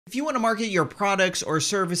If you want to market your products or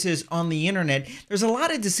services on the internet, there's a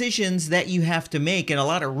lot of decisions that you have to make and a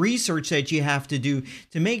lot of research that you have to do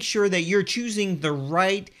to make sure that you're choosing the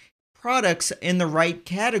right products in the right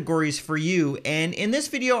categories for you. And in this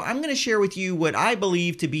video, I'm going to share with you what I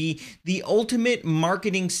believe to be the ultimate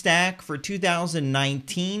marketing stack for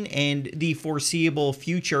 2019 and the foreseeable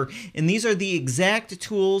future. And these are the exact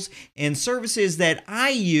tools and services that I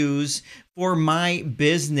use for my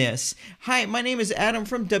business. Hi, my name is Adam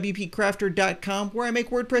from WPCrafter.com, where I make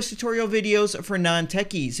WordPress tutorial videos for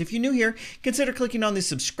non-techies. If you're new here, consider clicking on the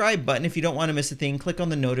subscribe button. If you don't want to miss a thing, click on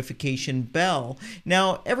the notification bell.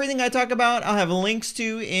 Now, everything I talk about, I'll have links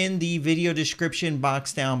to in the video description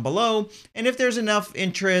box down below. And if there's enough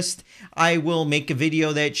interest, I will make a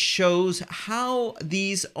video that shows how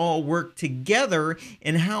these all work together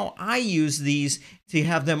and how I use these to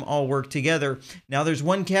have them all work together. Now, there's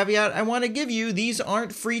one caveat I want to give you. These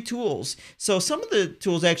aren't free tools. So some of the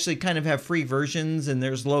tools actually kind of have free versions and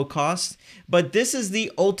there's low cost, but this is the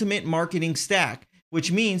ultimate marketing stack, which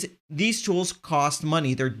means these tools cost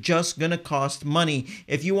money. They're just going to cost money.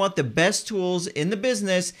 If you want the best tools in the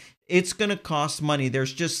business, it's going to cost money.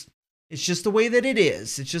 It's just the way that it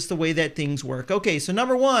is. It's just the way that things work. Okay, so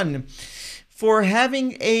number one, for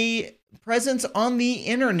having a presence on the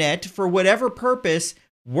internet for whatever purpose,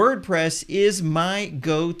 WordPress is my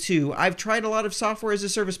go-to. I've tried a lot of software as a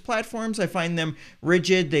service platforms. I find them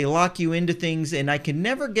rigid. They lock you into things, and I can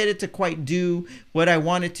never get it to quite do what I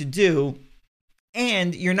want it to do.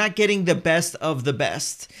 And you're not getting the best of the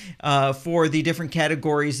best for the different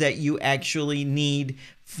categories that you actually need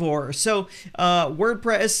for. So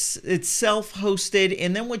WordPress, it's self-hosted,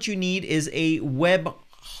 and then what you need is a web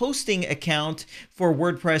hosting account for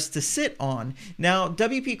WordPress to sit on. Now,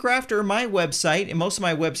 WP Crafter, my website, and most of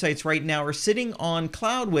my websites right now are sitting on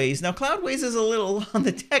Cloudways. Now, Cloudways is a little on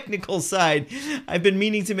the technical side. I've been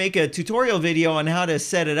meaning to make a tutorial video on how to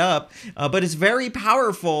set it up, but it's very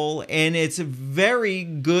powerful and it's a very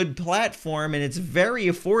good platform and it's very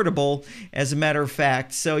affordable, as a matter of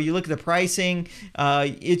fact. So you look at the pricing,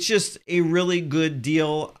 it's just a really good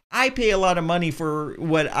deal. I pay a lot of money for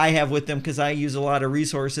what I have with them because I use a lot of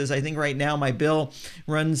resources. I think right now my bill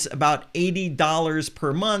runs about $80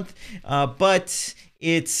 per month, but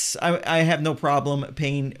I have no problem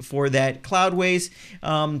paying for that. Cloudways,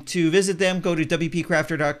 to visit them, go to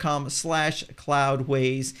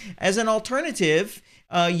WPCrafter.com/Cloudways. As an alternative,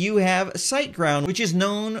 you have SiteGround, which is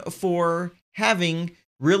known for having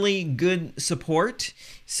really good support.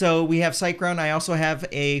 So we have SiteGround. I also have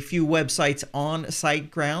a few websites on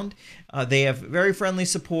SiteGround. They have very friendly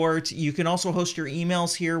support. You can also host your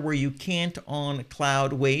emails here where you can't on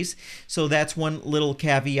Cloudways. So that's one little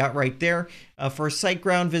caveat right there. For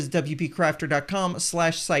SiteGround, visit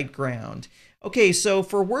WPCrafter.com/SiteGround. Okay, so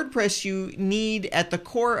for WordPress, you need at the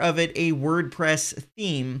core of it a WordPress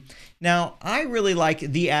theme. Now, I really like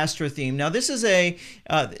the Astra theme. Now, this is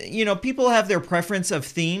people have their preference of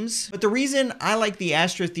themes, but the reason I like the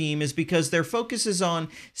Astra theme is because their focus is on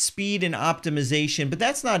speed and optimization, but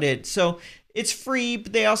that's not it. So it's free,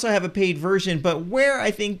 but they also have a paid version. But where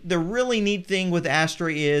I think the really neat thing with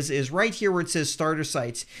Astra is right here where it says starter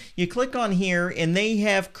sites. You click on here and they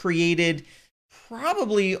have created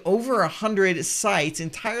probably over 100 sites,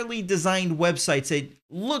 entirely designed websites that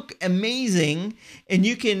look amazing, and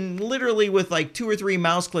you can literally with like 2 or 3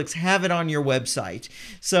 mouse clicks have it on your website.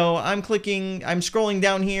 So I'm scrolling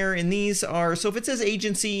down here, and these are, so if it says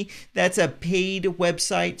agency, that's a paid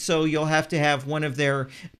website, so you'll have to have one of their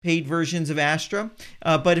paid versions of Astra.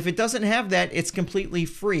 But if it doesn't have that, it's completely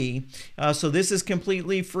free. So this is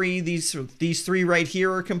completely free. These 3 right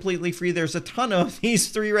here are completely free. There's a ton of these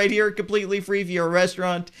 3 right here are completely free if you're a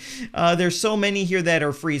restaurant. There's so many here that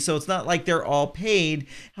are free, so it's not like they're all paid.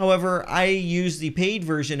 However, I use the paid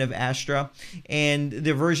version of Astra and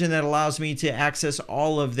the version that allows me to access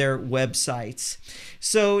all of their websites.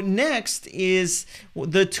 So next is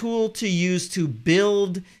the tool to use to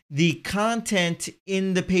build the content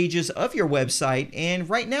in the pages of your website. And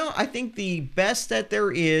right now, I think the best that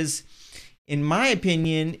there is, in my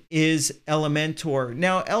opinion, is Elementor.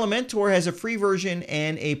 Now, Elementor has a free version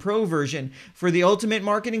and a pro version. For the ultimate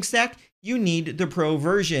marketing stack, you need the pro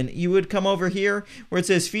version. You would come over here where it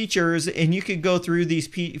says features, and you could go through these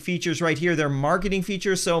features right here. They're marketing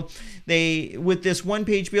features. So with this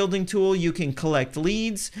one-page building tool, you can collect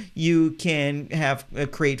leads, you can have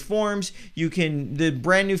create forms, the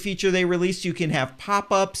brand new feature they released, you can have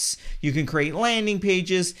pop-ups, you can create landing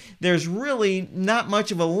pages. There's really not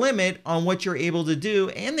much of a limit on what you're able to do,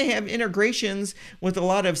 and they have integrations with a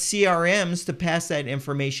lot of CRMs to pass that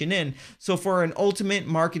information in. So for an ultimate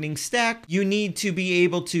marketing stack, stack, you need to be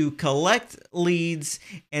able to collect leads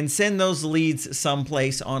and send those leads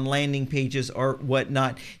someplace on landing pages or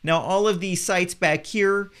whatnot. Now, all of these sites back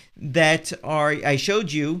here that I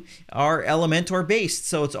showed you are Elementor based.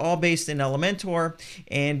 So it's all based in Elementor,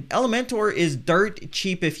 and Elementor is dirt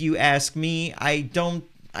cheap if you ask me. I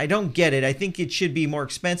don't get it. I think it should be more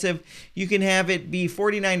expensive. You can have it be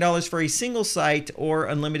 $49 for a single site or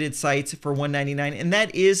unlimited sites for $199, and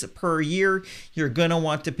that is per year. You're gonna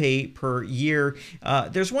want to pay per year.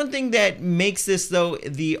 There's one thing that makes this, though,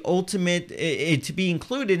 the ultimate to be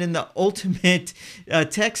included in the ultimate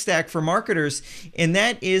tech stack for marketers, and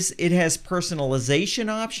that is it has personalization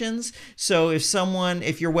options. So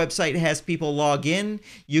if your website has people log in,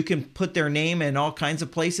 you can put their name in all kinds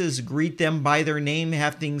of places, greet them by their name,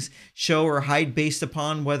 have things show or hide based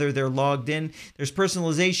upon whether they're logged in. There's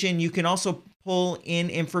personalization. You can also pull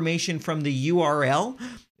in information from the URL.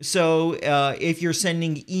 So if you're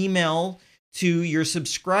sending email to your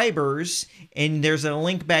subscribers and there's a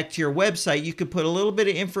link back to your website, you could put a little bit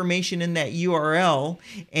of information in that URL,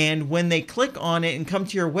 and when they click on it and come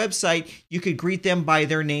to your website, you could greet them by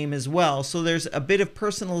their name as well. So there's a bit of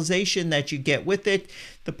personalization that you get with it.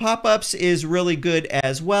 The pop-ups is really good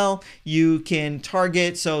as well. You can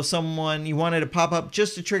target, so you wanted a pop-up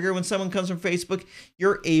just to trigger when someone comes from Facebook,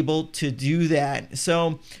 you're able to do that.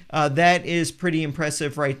 So that is pretty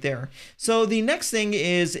impressive right there. So the next thing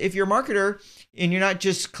is, if you're a marketer and you're not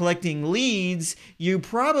just collecting leads, you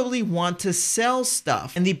probably want to sell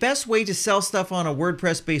stuff. And the best way to sell stuff on a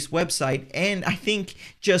WordPress-based website, and I think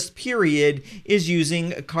just period, is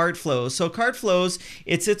using CartFlows. So CartFlows,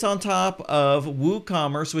 it sits on top of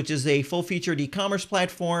WooCommerce, which is a full-featured e-commerce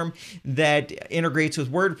platform that integrates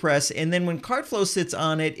with WordPress. And then when CartFlows sits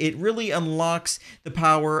on it, it really unlocks the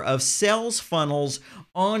power of sales funnels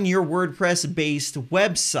on your WordPress-based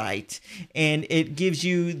website. And it gives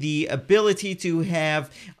you the ability to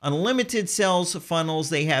have unlimited sales funnels.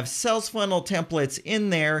 They have sales funnel templates in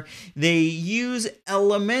there. They use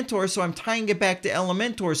Elementor, so I'm tying it back to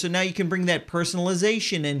Elementor. So now you can bring that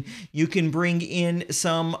personalization in. You can bring in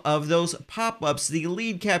some of those pop-ups, the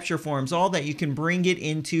lead capture forms, all that. You can bring it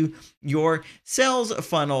into your sales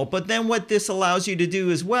funnel. But then what this allows you to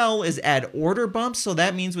do as well is add order bumps. So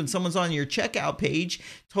that means when someone's on your checkout page,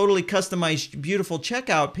 totally customized, beautiful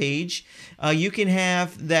checkout page, you can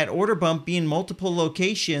have that order bump be in multiple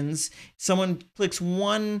locations. Someone clicks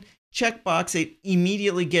one checkbox, it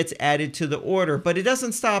immediately gets added to the order. But it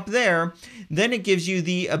doesn't stop there. Then it gives you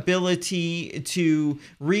the ability to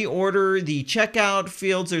reorder the checkout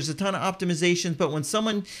fields. There's a ton of optimizations, but when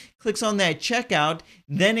someone clicks on that checkout,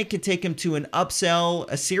 then it could take them to an upsell,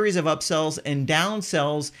 a series of upsells and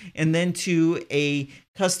downsells, and then to a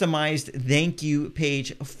customized thank you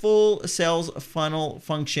page, full sales funnel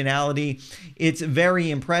functionality. It's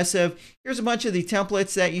very impressive. Here's a bunch of the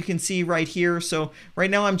templates that you can see right here. So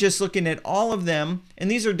right now I'm just looking at all of them,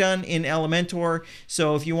 and these are done in Elementor.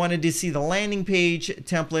 So if you wanted to see the landing page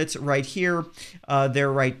templates right here,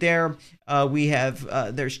 they're right there. We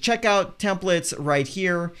have, there's checkout templates right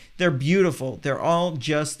here. They're beautiful. They're all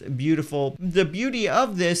just beautiful. The beauty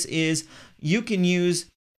of this is you can use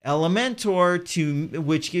Elementor,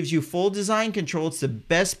 which gives you full design control. It's the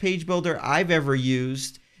best page builder I've ever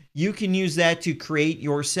used. You can use that to create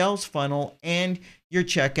your sales funnel and your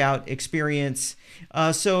checkout experience.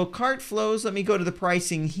 So CartFlows, let me go to the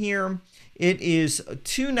pricing here. It is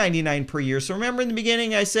 $2.99 per year. So remember in the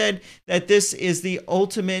beginning I said that this is the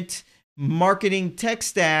ultimate marketing tech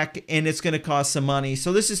stack, and it's going to cost some money.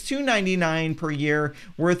 So this is $2.99 per year,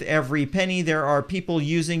 worth every penny. There are people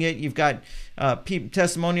using it. You've got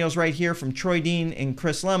testimonials right here from Troy Dean and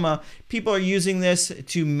Chris Lemma. People are using this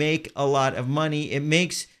to make a lot of money. It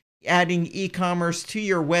makes adding e-commerce to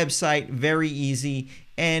your website very easy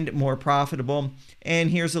and more profitable.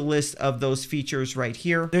 And here's a list of those features right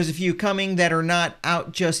here. There's a few coming that are not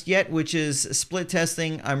out just yet, which is split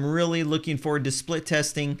testing. I'm really looking forward to split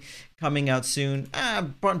testing coming out soon.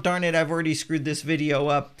 Darn it, I've already screwed this video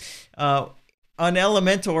up. On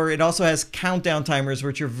Elementor, it also has countdown timers,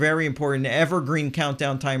 which are very important. Evergreen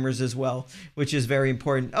countdown timers as well, which is very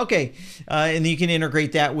important. Okay, and you can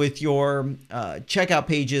integrate that with your checkout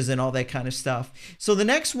pages and all that kind of stuff. So the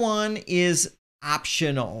next one is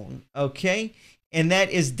optional, okay? And that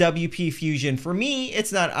is WP Fusion. For me,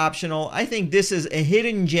 it's not optional. I think this is a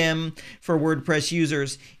hidden gem for WordPress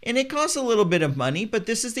users, and it costs a little bit of money, but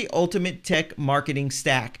this is the ultimate tech marketing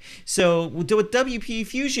stack. So what WP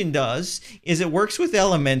Fusion does is it works with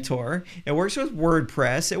Elementor, it works with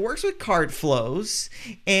WordPress, it works with CartFlows,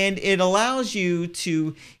 and it allows you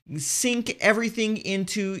to sync everything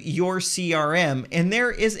into your CRM. And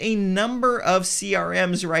there is a number of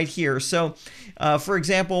CRMs right here. So for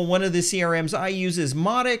example, one of the CRMs I use is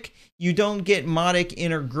Mautic. You don't get Mautic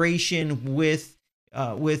integration with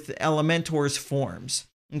Elementor's forms.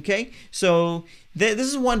 Okay, so this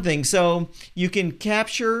is one thing. So you can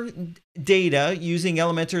capture data using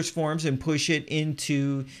Elementor's forms and push it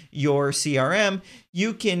into your CRM.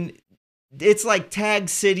 You can, it's like Tag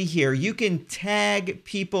City here. You can tag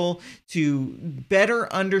people to better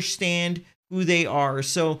understand who they are.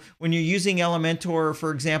 So when you're using Elementor,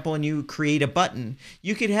 for example, and you create a button,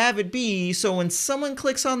 you could have it be so when someone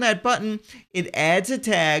clicks on that button, it adds a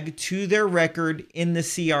tag to their record in the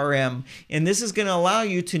CRM. And this is going to allow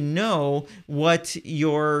you to know what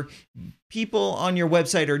your people on your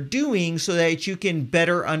website are doing so that you can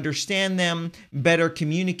better understand them, better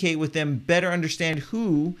communicate with them, better understand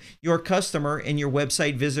who your customer and your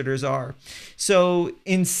website visitors are. So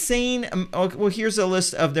insane. Well, here's a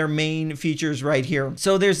list of their main features right here.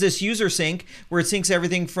 So there's this user sync where it syncs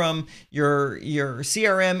everything from your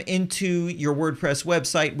CRM into your WordPress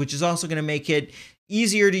website, which is also going to make it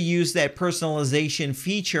easier to use that personalization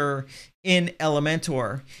feature in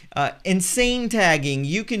Elementor. Insane tagging.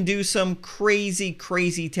 You can do some crazy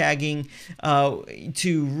tagging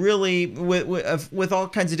to really with all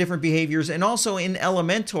kinds of different behaviors. And also in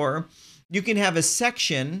Elementor, you can have a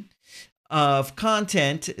section of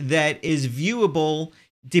content that is viewable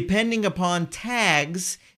depending upon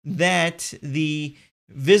tags that the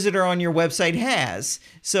visitor on your website has.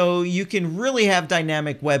 So you can really have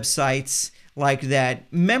dynamic websites like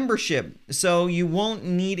that. Membership. So you won't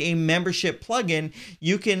need a membership plugin.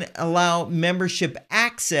 You can allow membership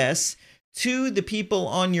access to the people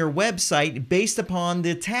on your website based upon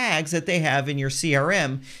the tags that they have in your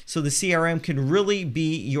CRM. So the CRM can really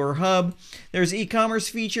be your hub. There's e-commerce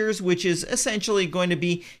features, which is essentially going to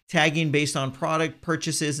be tagging based on product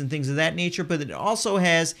purchases and things of that nature, but it also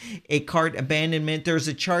has a cart abandonment. There's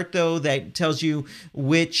a chart though that tells you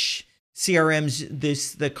which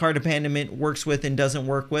CRMs the cart abandonment works with and doesn't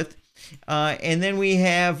work with. And then we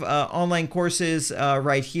have online courses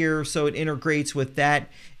right here. So it integrates with that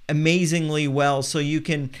amazingly well. So you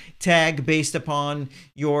can tag based upon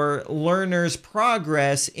your learners'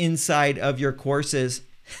 progress inside of your courses.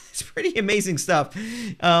 It's pretty amazing stuff.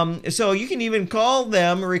 So you can even call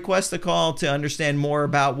them, request a call to understand more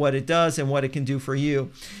about what it does and what it can do for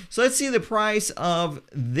you. So let's see the price of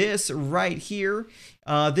this right here.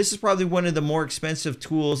 This is probably one of the more expensive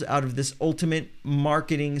tools out of this ultimate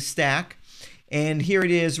marketing stack. And here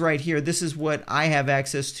it is right here. This is what I have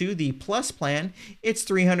access to, the Plus plan. It's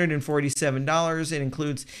 $347. It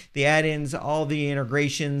includes the add-ins, all the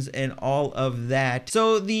integrations, and all of that.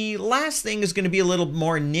 So the last thing is going to be a little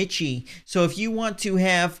more niche-y. So if you want to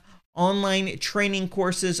have online training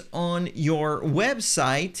courses on your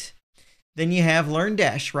website, then you have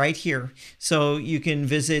LearnDash right here. So you can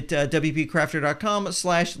visit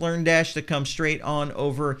WPCrafter.com/LearnDash to come straight on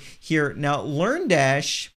over here. Now,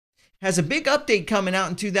 LearnDash has a big update coming out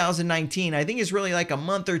in 2019. I think it's really like a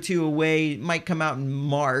month or two away. It might come out in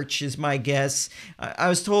March is my guess. I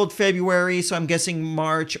was told February, so I'm guessing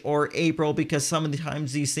March or April because some of the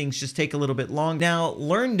times these things just take a little bit long. Now,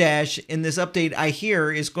 LearnDash in this update I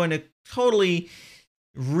hear is going to totally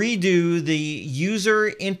redo the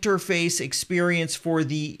user interface experience for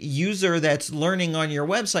the user that's learning on your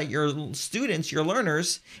website, your students, your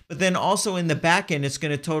learners, but then also in the back end, it's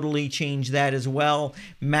going to totally change that as well.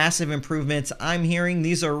 Massive improvements. I'm hearing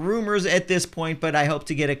these are rumors at this point, but I hope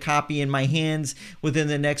to get a copy in my hands within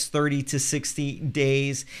the next 30 to 60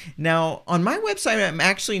 days. Now, on my website, I'm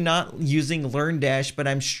actually not using LearnDash, but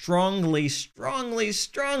I'm strongly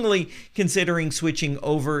considering switching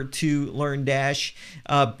over to LearnDash.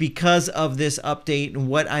 Because of this update and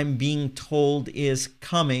what I'm being told is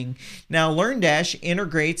coming. Now, LearnDash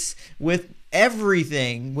integrates with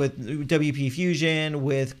everything, with WP Fusion,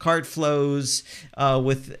 with CartFlows,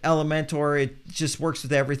 with Elementor. It just works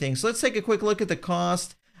with everything. So let's take a quick look at the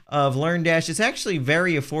cost of LearnDash. It's actually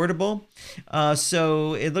very affordable.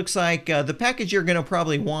 So it looks like the package you're going to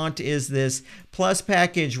probably want is this Plus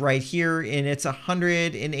package right here, and it's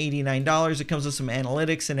 $189. It comes with some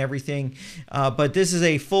analytics and everything, but this is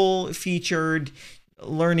a full-featured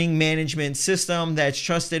learning management system that's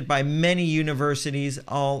trusted by many universities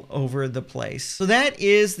all over the place. So that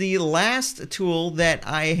is the last tool that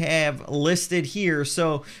I have listed here.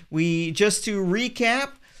 So just to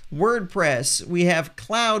recap, WordPress, we have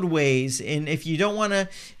Cloudways, and if you don't want to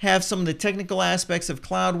have some of the technical aspects of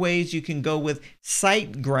Cloudways, you can go with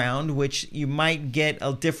SiteGround, which you might get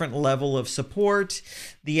a different level of support.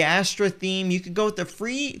 The Astra theme, you could go with the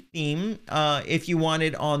free theme if you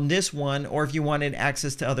wanted on this one, or if you wanted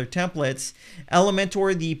access to other templates.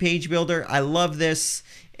 Elementor, the page builder, I love this.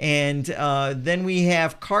 And then we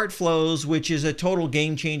have CartFlows, which is a total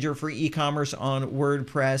game changer for e-commerce on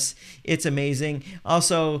WordPress. It's amazing.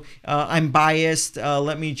 Also, I'm biased.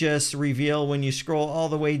 Let me just reveal, when you scroll all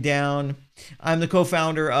the way down, I'm the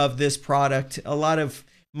co-founder of this product. A lot of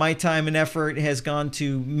my time and effort has gone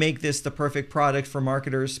to make this the perfect product for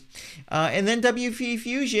marketers. And then WP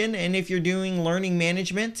Fusion, and if you're doing learning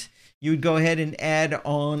management, you would go ahead and add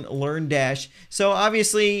on LearnDash. So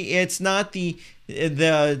obviously, it's not the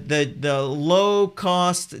low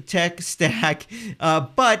cost tech stack,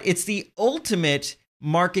 but it's the ultimate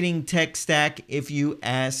marketing tech stack, if you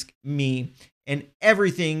ask me. And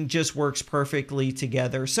everything just works perfectly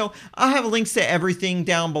together. So I'll have links to everything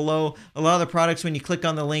down below. A lot of the products, when you click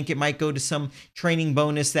on the link, it might go to some training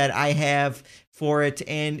bonus that I have for it.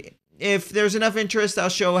 And if there's enough interest, I'll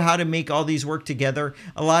show how to make all these work together.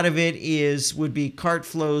 A lot of it would be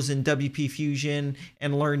CartFlows and WP Fusion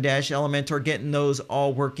and LearnDash, Elementor, getting those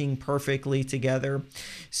all working perfectly together.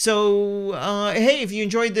 So, hey, if you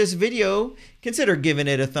enjoyed this video, consider giving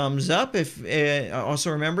it a thumbs up. Also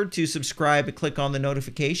remember to subscribe and click on the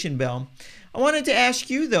notification bell. I wanted to ask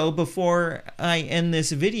you, though, before I end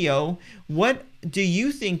this video, what do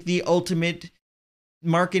you think the ultimate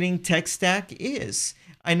marketing tech stack is?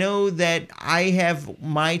 I know that I have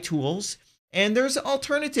my tools, and there's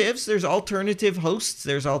alternatives. There's alternative hosts,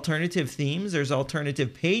 there's alternative themes, there's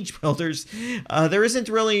alternative page builders. There isn't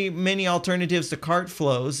really many alternatives to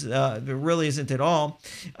CartFlows. There really isn't at all.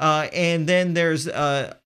 And then there's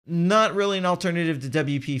not really an alternative to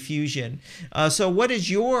WP Fusion. So what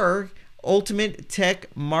is your ultimate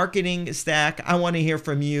tech marketing stack? I want to hear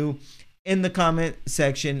from you in the comment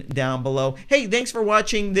section down below. Hey, thanks for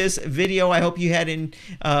watching this video. I hope you had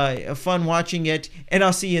fun watching it, and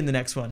I'll see you in the next one.